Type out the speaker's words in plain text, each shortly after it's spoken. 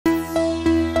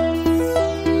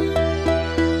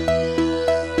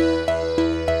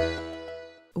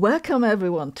Welcome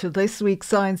everyone to this week's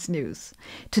Science News.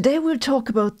 Today we'll talk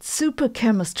about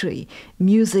superchemistry,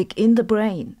 music in the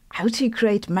brain, how to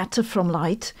create matter from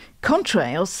light,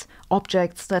 contrails,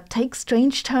 objects that take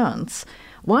strange turns,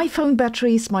 why phone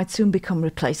batteries might soon become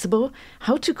replaceable,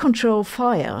 how to control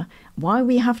fire, why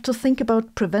we have to think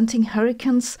about preventing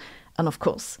hurricanes, and of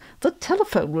course, the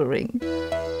telephone will ring.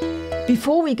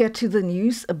 Before we get to the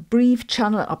news, a brief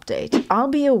channel update. I'll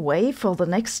be away for the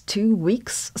next 2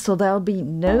 weeks, so there'll be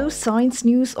no science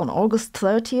news on August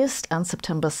 30th and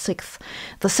September 6th.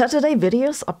 The Saturday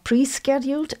videos are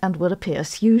pre-scheduled and will appear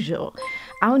as usual.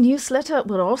 Our newsletter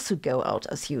will also go out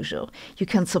as usual. You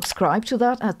can subscribe to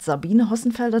that at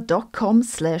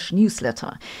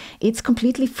sabinehossenfelder.com/newsletter. It's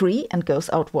completely free and goes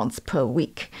out once per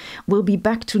week. We'll be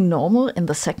back to normal in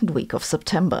the second week of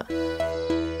September.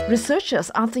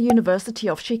 Researchers at the University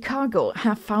of Chicago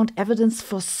have found evidence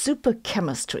for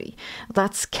superchemistry.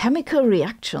 That's chemical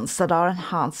reactions that are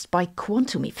enhanced by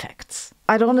quantum effects.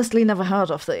 I'd honestly never heard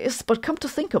of this, but come to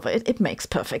think of it, it makes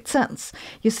perfect sense.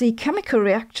 You see, chemical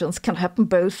reactions can happen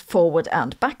both forward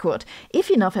and backward,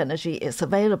 if enough energy is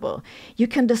available. You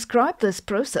can describe this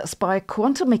process by a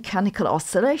quantum mechanical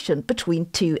oscillation between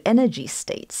two energy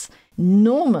states.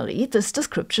 Normally, this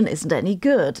description isn't any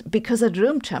good, because at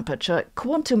room temperature,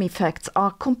 quantum effects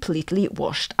are completely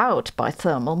washed out by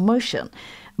thermal motion.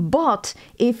 But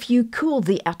if you cool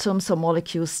the atoms or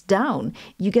molecules down,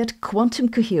 you get quantum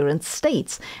coherent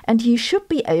states, and you should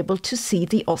be able to see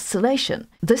the oscillation.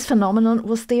 This phenomenon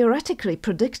was theoretically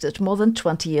predicted more than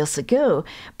 20 years ago,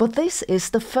 but this is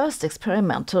the first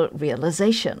experimental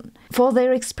realization. For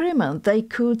their experiment, they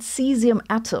cooled cesium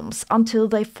atoms until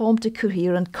they formed a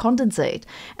coherent condensate,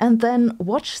 and then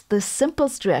watched the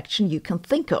simplest reaction you can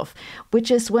think of, which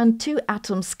is when two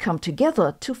atoms come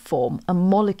together to form a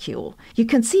molecule. You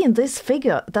can see in this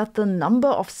figure that the number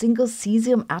of single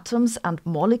cesium atoms and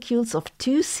molecules of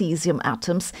two cesium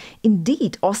atoms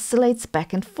indeed oscillates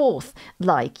back and forth,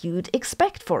 like you'd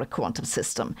expect for a quantum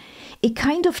system. It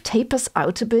kind of tapers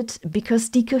out a bit because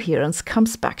decoherence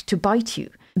comes back to bite you.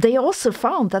 They also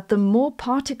found that the more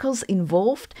particles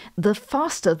involved, the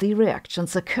faster the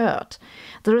reactions occurred.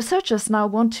 The researchers now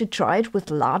want to try it with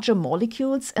larger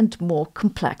molecules and more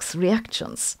complex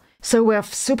reactions. So we have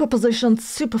superpositions,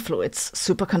 superfluids,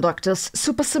 superconductors,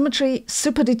 supersymmetry,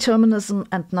 superdeterminism,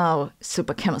 and now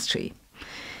superchemistry.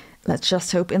 Let's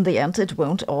just hope in the end it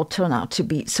won't all turn out to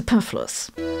be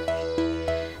superfluous.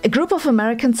 A group of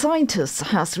American scientists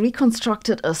has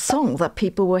reconstructed a song that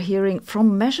people were hearing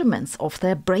from measurements of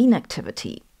their brain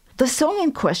activity. The song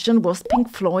in question was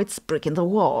Pink Floyd's Brick in the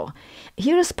Wall.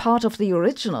 Here is part of the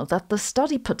original that the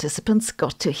study participants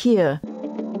got to hear.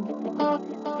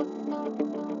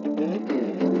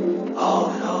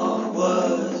 All it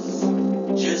was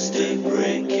just a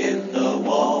brick in the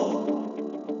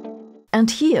wall.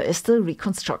 And here is the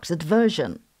reconstructed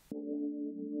version.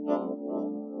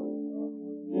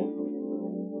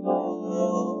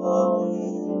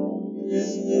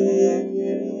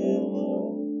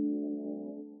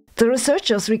 The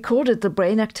researchers recorded the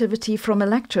brain activity from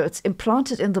electrodes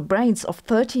implanted in the brains of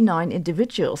 39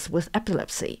 individuals with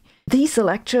epilepsy. These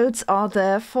electrodes are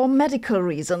there for medical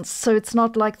reasons, so it's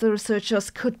not like the researchers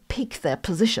could pick their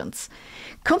positions.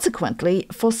 Consequently,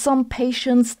 for some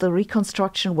patients the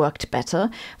reconstruction worked better,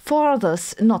 for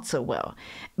others not so well.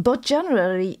 But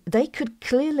generally, they could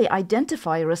clearly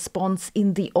identify a response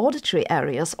in the auditory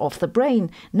areas of the brain,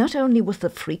 not only with the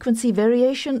frequency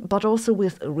variation, but also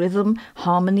with rhythm,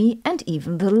 harmony, and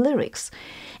even the lyrics.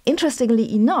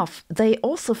 Interestingly enough, they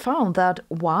also found that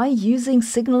while using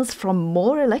signals from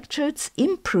more electrodes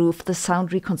improved the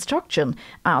sound reconstruction,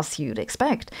 as you'd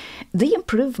expect, the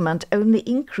improvement only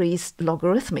increased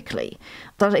logarithmically.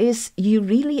 That is, you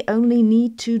really only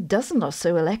need 24 or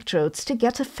so electrodes to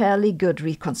get a fairly good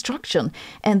reconstruction,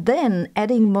 and then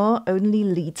adding more only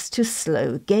leads to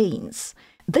slow gains.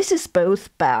 This is both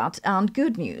bad and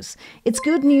good news. It's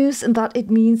good news in that it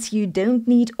means you don't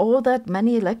need all that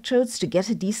many electrodes to get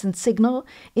a decent signal.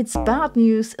 It's bad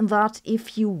news in that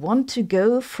if you want to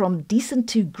go from decent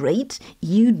to great,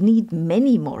 you need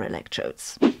many more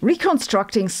electrodes.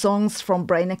 Reconstructing songs from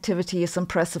brain activity is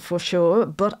impressive for sure,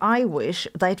 but I wish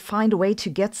they'd find a way to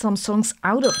get some songs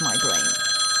out of my brain.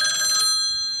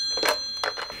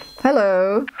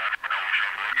 Hello.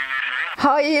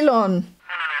 Hi, Elon.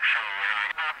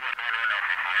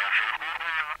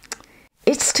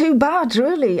 It's too bad,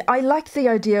 really. I like the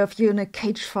idea of you in a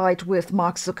cage fight with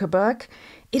Mark Zuckerberg.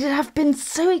 It'd have been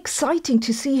so exciting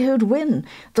to see who'd win.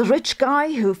 The rich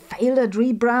guy who failed at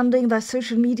rebranding their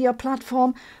social media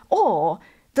platform, or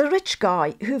the rich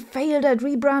guy who failed at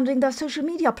rebranding their social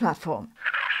media platform.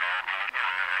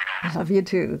 I love you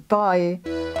too. Bye.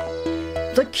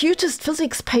 The cutest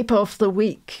physics paper of the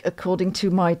week, according to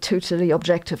my totally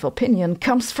objective opinion,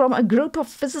 comes from a group of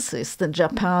physicists in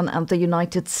Japan and the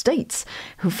United States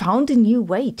who found a new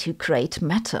way to create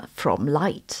matter from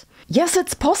light. Yes,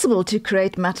 it's possible to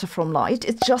create matter from light.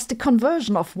 It's just a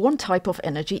conversion of one type of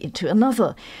energy into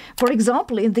another. For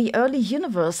example, in the early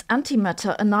universe,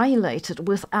 antimatter annihilated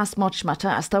with as much matter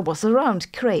as there was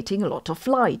around, creating a lot of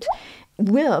light.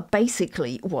 We're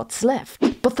basically what's left.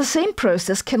 But the same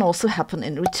process can also happen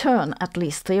in return, at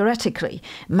least theoretically.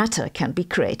 Matter can be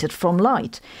created from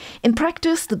light. In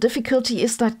practice, the difficulty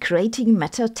is that creating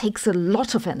matter takes a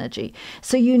lot of energy,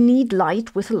 so you need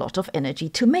light with a lot of energy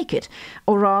to make it.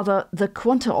 Or rather, the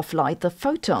quanta of light, the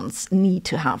photons, need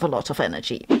to have a lot of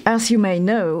energy. As you may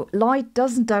know, light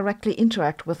doesn't directly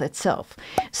interact with itself,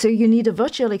 so you need a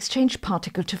virtual exchange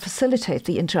particle to facilitate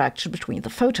the interaction between the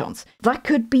photons. That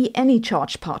could be any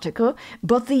charged particle,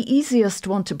 but the easiest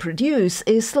one to produce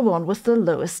is the one with the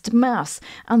lowest mass,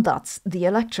 and that's the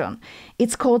electron.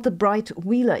 It's called the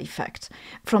Bright-Wheeler effect.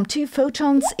 From two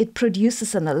photons, it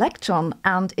produces an electron,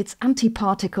 and its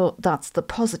antiparticle, that's the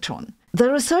positron. The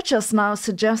researchers now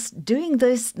suggest doing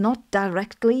this not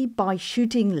directly by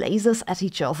shooting lasers at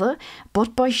each other,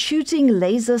 but by shooting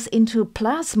lasers into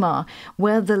plasma,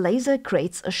 where the laser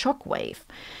creates a shock wave.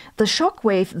 The shock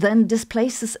wave then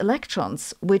displaces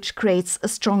electrons, which creates a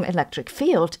strong electric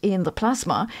field in the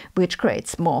plasma, which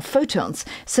creates more photons.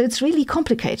 So it's really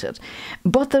complicated.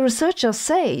 But the researchers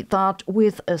say that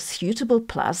with a suitable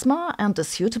plasma and a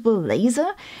suitable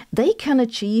laser, they can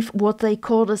achieve what they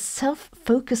call a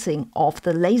self-focusing of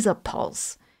the laser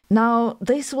pulse. Now,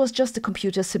 this was just a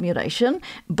computer simulation,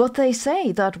 but they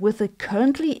say that with a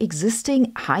currently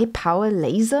existing high-power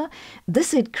laser,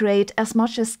 this would create as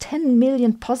much as 10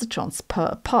 million positrons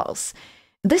per pulse.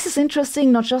 This is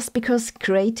interesting not just because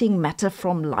creating matter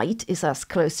from light is as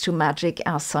close to magic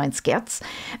as science gets,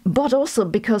 but also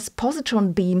because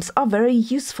positron beams are very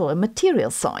useful in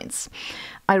material science.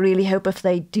 I really hope if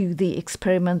they do the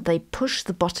experiment, they push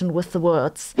the button with the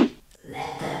words,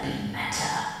 "Let there be matter."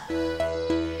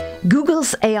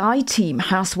 Google's AI team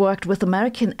has worked with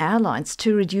American airlines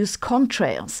to reduce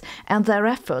contrails, and their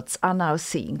efforts are now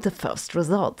seeing the first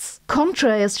results.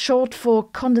 Contrails, short for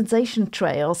condensation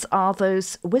trails, are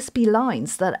those wispy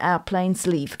lines that airplanes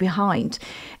leave behind.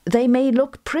 They may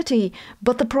look pretty,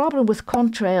 but the problem with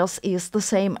contrails is the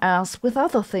same as with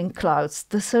other thin clouds,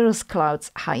 the cirrus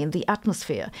clouds high in the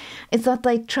atmosphere. It's that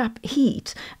they trap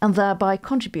heat and thereby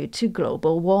contribute to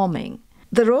global warming.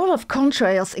 The role of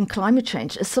contrails in climate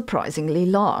change is surprisingly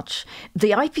large.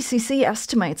 The IPCC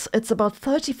estimates it's about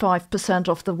 35%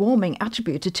 of the warming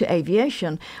attributed to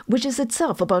aviation, which is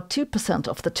itself about 2%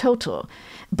 of the total.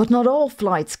 But not all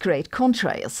flights create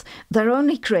contrails. They're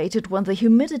only created when the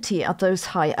humidity at those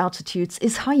high altitudes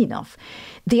is high enough.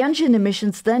 The engine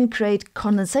emissions then create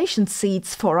condensation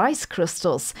seeds for ice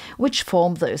crystals, which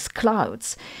form those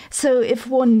clouds. So if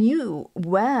one knew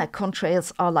where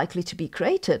contrails are likely to be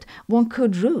created, one could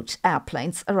route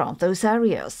airplanes around those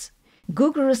areas.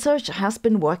 Google Research has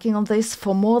been working on this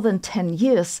for more than 10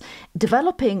 years,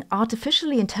 developing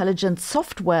artificially intelligent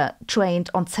software trained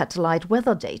on satellite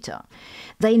weather data.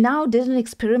 They now did an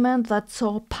experiment that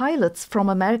saw pilots from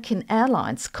American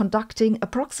airlines conducting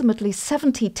approximately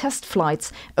 70 test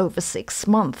flights over 6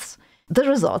 months. The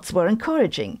results were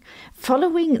encouraging.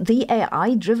 Following the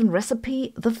AI-driven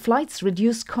recipe, the flights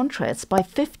reduced contrails by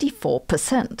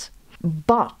 54%.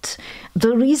 But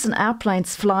the reason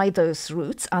airplanes fly those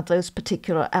routes at those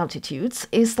particular altitudes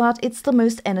is that it's the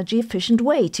most energy efficient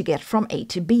way to get from A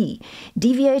to B.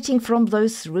 Deviating from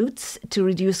those routes to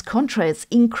reduce contrails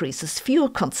increases fuel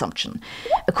consumption.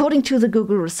 According to the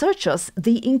Google researchers,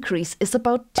 the increase is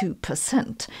about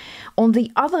 2%. On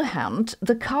the other hand,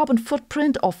 the carbon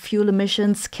footprint of fuel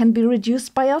emissions can be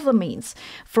reduced by other means.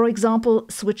 For example,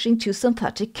 switching to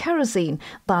synthetic kerosene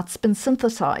that's been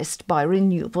synthesized by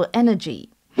renewable energy.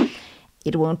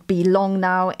 It won't be long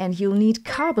now, and you'll need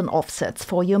carbon offsets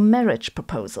for your marriage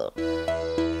proposal.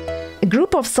 A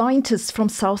group of scientists from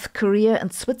South Korea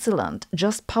and Switzerland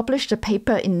just published a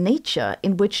paper in Nature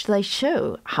in which they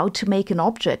show how to make an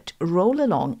object roll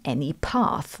along any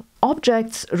path.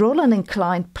 Objects roll on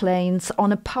inclined planes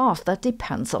on a path that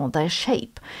depends on their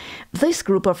shape. This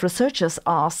group of researchers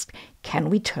asked,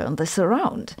 can we turn this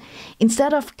around?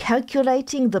 Instead of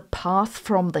calculating the path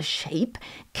from the shape,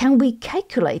 can we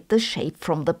calculate the shape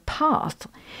from the path?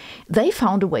 They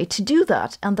found a way to do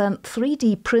that and then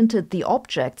 3D printed the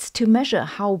objects to measure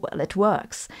how well it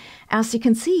works. As you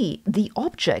can see, the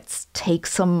objects take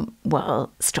some,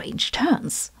 well, strange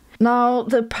turns. Now,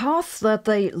 the paths that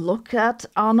they look at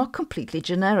are not completely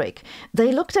generic.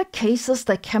 They looked at cases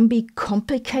that can be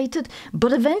complicated,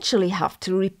 but eventually have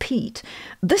to repeat.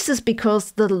 This is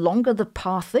because the longer the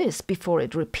path is before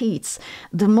it repeats,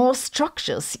 the more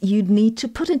structures you'd need to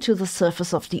put into the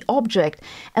surface of the object,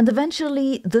 and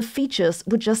eventually the features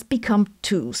would just become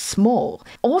too small.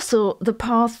 Also, the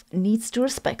path needs to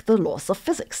respect the laws of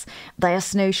physics.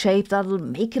 There's no shape that'll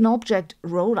make an object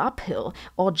roll uphill,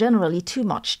 or generally too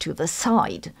much to the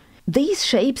side. These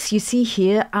shapes you see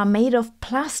here are made of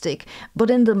plastic, but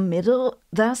in the middle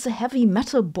there's a heavy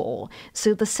metal ball,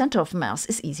 so the center of mass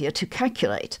is easier to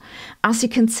calculate. As you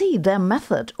can see, their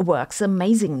method works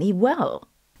amazingly well.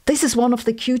 This is one of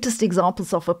the cutest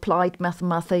examples of applied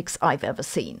mathematics I've ever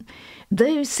seen.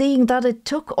 Though seeing that it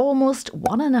took almost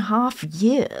 1.5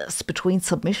 years between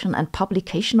submission and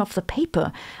publication of the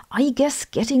paper, I guess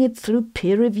getting it through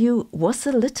peer review was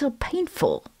a little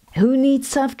painful. Who needs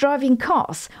self-driving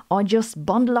cars? Or just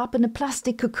bundle up in a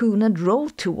plastic cocoon and roll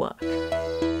to work?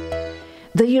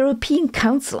 The European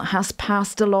Council has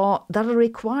passed a law that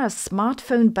requires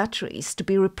smartphone batteries to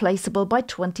be replaceable by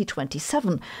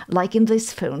 2027, like in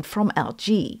this phone from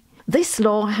LG. This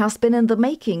law has been in the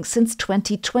making since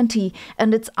 2020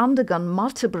 and it's undergone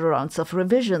multiple rounds of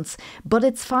revisions, but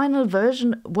its final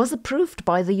version was approved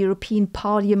by the European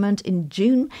Parliament in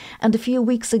June, and a few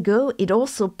weeks ago it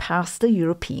also passed the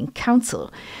European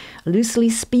Council. Loosely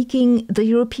speaking, the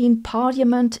European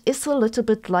Parliament is a little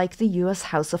bit like the US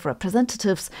House of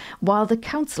Representatives, while the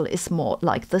Council is more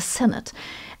like the Senate.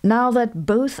 Now that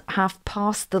both have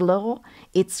passed the law,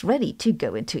 it's ready to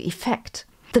go into effect.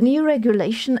 The new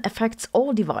regulation affects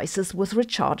all devices with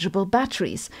rechargeable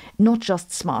batteries, not just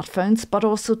smartphones, but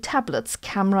also tablets,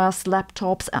 cameras,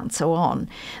 laptops, and so on.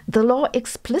 The law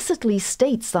explicitly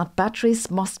states that batteries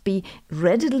must be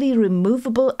readily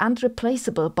removable and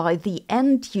replaceable by the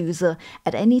end user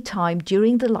at any time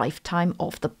during the lifetime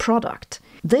of the product.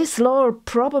 This law will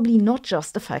probably not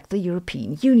just affect the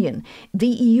European Union. The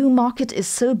EU market is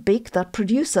so big that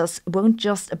producers won't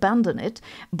just abandon it,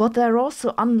 but they're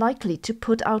also unlikely to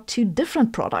put out two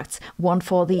different products, one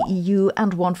for the EU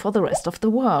and one for the rest of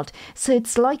the world, so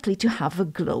it's likely to have a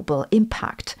global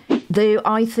impact. Though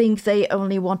I think they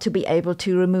only want to be able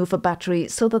to remove a battery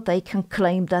so that they can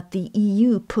claim that the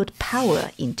EU put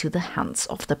power into the hands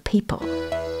of the people.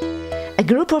 A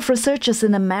group of researchers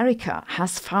in America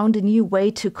has found a new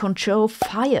way to control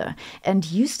fire and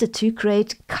used it to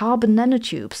create carbon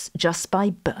nanotubes just by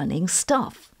burning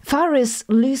stuff. Fire is,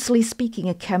 loosely speaking,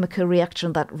 a chemical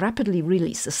reaction that rapidly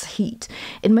releases heat.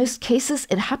 In most cases,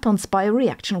 it happens by a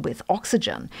reaction with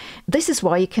oxygen. This is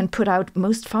why you can put out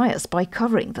most fires by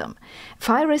covering them.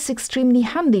 Fire is extremely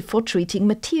handy for treating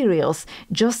materials.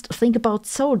 Just think about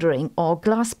soldering or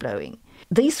glass blowing.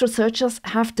 These researchers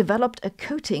have developed a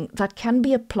coating that can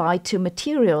be applied to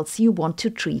materials you want to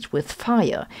treat with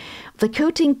fire. The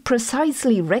coating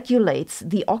precisely regulates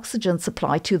the oxygen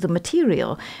supply to the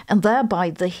material and thereby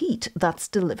the heat that's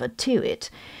delivered to it.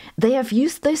 They have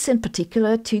used this in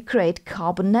particular to create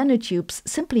carbon nanotubes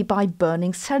simply by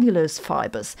burning cellulose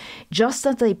fibers, just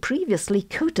as they previously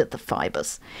coated the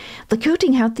fibers. The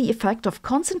coating had the effect of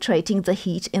concentrating the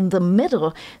heat in the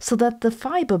middle so that the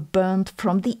fiber burned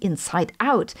from the inside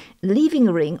out, leaving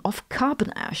a ring of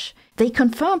carbon ash. They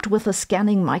confirmed with a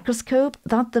scanning microscope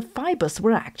that the fibers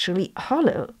were actually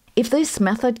hollow. If this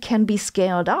method can be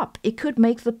scaled up, it could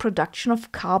make the production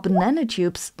of carbon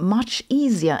nanotubes much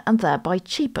easier and thereby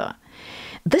cheaper.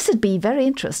 This would be very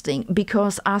interesting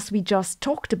because, as we just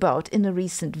talked about in a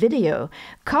recent video,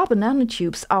 carbon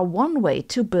nanotubes are one way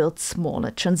to build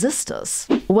smaller transistors.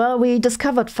 Well, we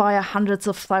discovered fire hundreds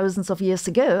of thousands of years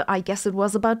ago. I guess it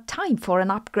was about time for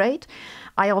an upgrade.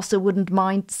 I also wouldn't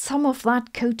mind some of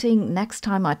that coating next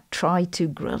time I try to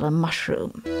grill a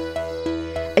mushroom.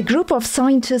 A group of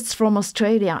scientists from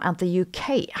Australia and the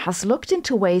UK has looked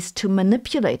into ways to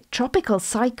manipulate tropical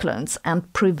cyclones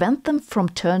and prevent them from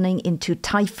turning into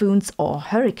typhoons or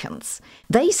hurricanes.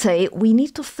 They say we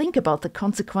need to think about the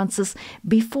consequences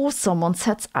before someone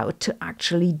sets out to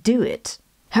actually do it.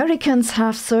 Hurricanes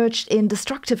have surged in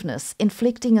destructiveness,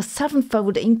 inflicting a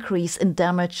 7-fold increase in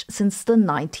damage since the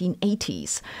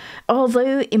 1980s.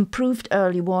 Although improved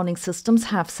early warning systems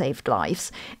have saved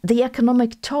lives, the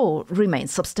economic toll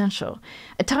remains substantial.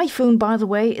 A typhoon, by the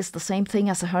way, is the same thing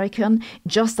as a hurricane,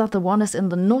 just that the one is in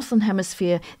the northern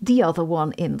hemisphere, the other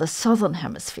one in the southern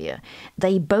hemisphere.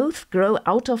 They both grow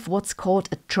out of what's called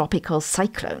a tropical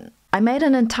cyclone. I made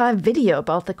an entire video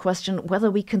about the question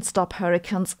whether we can stop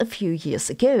hurricanes a few years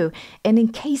ago, and in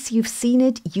case you've seen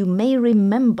it, you may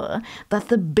remember that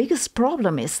the biggest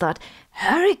problem is that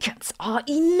hurricanes are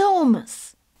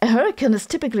enormous. A hurricane is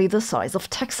typically the size of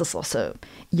Texas or so.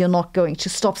 You're not going to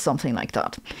stop something like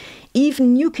that.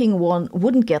 Even nuking one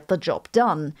wouldn't get the job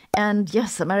done, and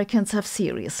yes, Americans have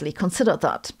seriously considered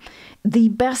that. The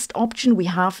best option we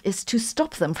have is to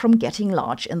stop them from getting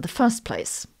large in the first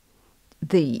place.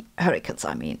 The hurricanes,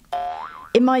 I mean.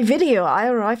 In my video, I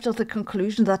arrived at the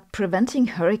conclusion that preventing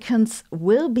hurricanes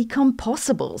will become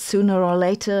possible sooner or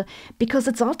later because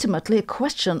it's ultimately a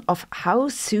question of how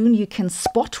soon you can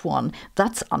spot one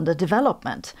that's under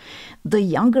development. The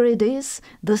younger it is,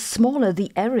 the smaller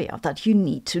the area that you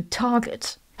need to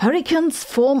target. Hurricanes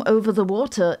form over the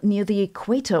water near the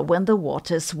equator when the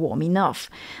water is warm enough.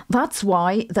 That's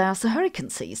why there's a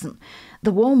hurricane season.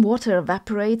 The warm water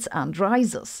evaporates and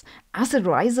rises. As it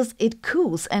rises, it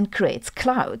cools and creates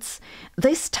clouds.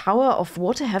 This tower of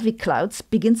water-heavy clouds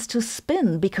begins to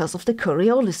spin because of the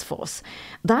Coriolis force.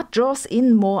 That draws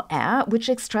in more air, which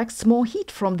extracts more heat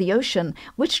from the ocean,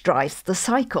 which drives the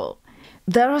cycle.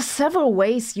 There are several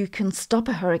ways you can stop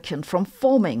a hurricane from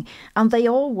forming, and they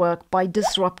all work by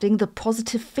disrupting the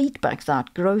positive feedback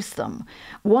that grows them.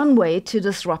 One way to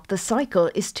disrupt the cycle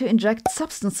is to inject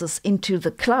substances into the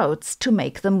clouds to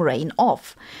make them rain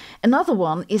off. Another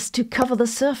one is to cover the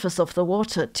surface of the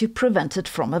water to prevent it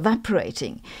from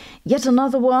evaporating. Yet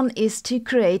another one is to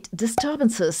create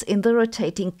disturbances in the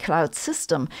rotating cloud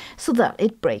system so that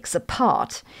it breaks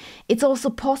apart. It's also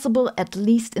possible, at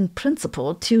least in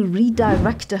principle, to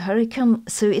redirect a hurricane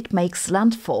so it makes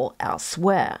landfall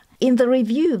elsewhere. In the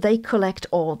review, they collect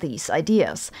all these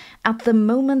ideas. At the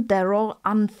moment, they're all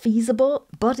unfeasible,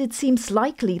 but it seems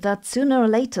likely that sooner or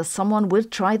later someone will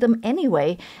try them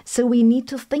anyway, so we need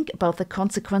to think about the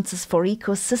consequences for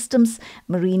ecosystems,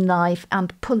 marine life,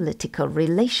 and political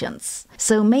relations.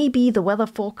 So maybe the weather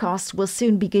forecast will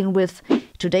soon begin with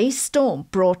today's storm,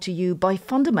 brought to you by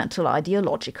fundamental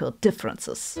ideological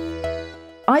differences.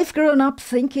 I've grown up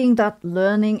thinking that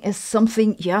learning is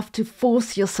something you have to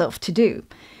force yourself to do.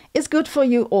 It's good for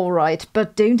you, all right,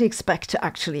 but don't expect to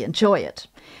actually enjoy it.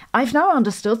 I've now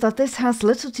understood that this has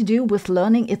little to do with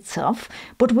learning itself,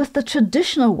 but with the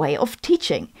traditional way of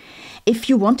teaching. If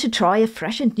you want to try a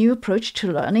fresh and new approach to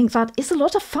learning that is a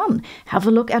lot of fun, have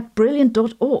a look at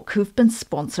Brilliant.org, who've been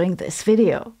sponsoring this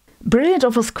video. Brilliant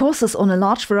offers courses on a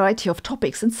large variety of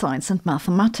topics in science and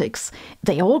mathematics.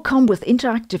 They all come with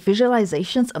interactive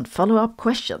visualizations and follow-up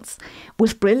questions.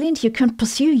 With Brilliant, you can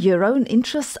pursue your own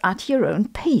interests at your own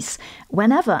pace,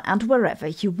 whenever and wherever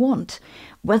you want.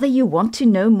 Whether you want to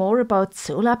know more about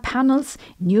solar panels,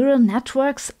 neural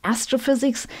networks,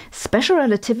 astrophysics, special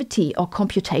relativity, or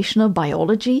computational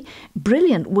biology,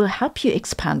 Brilliant will help you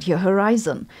expand your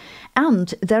horizon.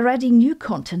 And they're adding new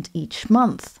content each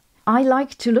month. I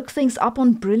like to look things up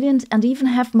on Brilliant and even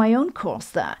have my own course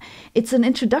there. It's an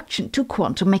introduction to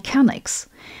quantum mechanics.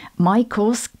 My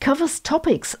course covers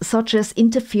topics such as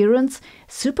interference,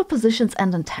 superpositions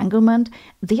and entanglement,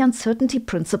 the uncertainty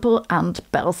principle, and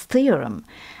Bell's theorem.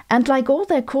 And like all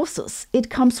their courses,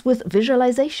 it comes with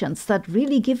visualizations that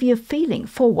really give you a feeling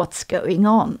for what's going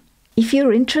on. If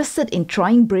you're interested in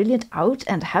trying Brilliant out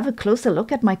and have a closer look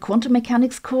at my quantum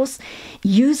mechanics course,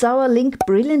 use our link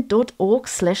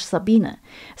brilliant.org/Sabine.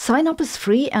 Sign up is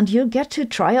free and you'll get to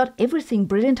try out everything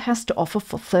Brilliant has to offer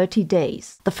for 30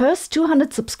 days. The first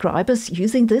 200 subscribers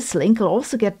using this link will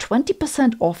also get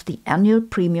 20% off the annual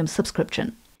premium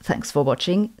subscription. Thanks for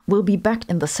watching. We'll be back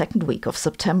in the second week of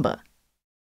September.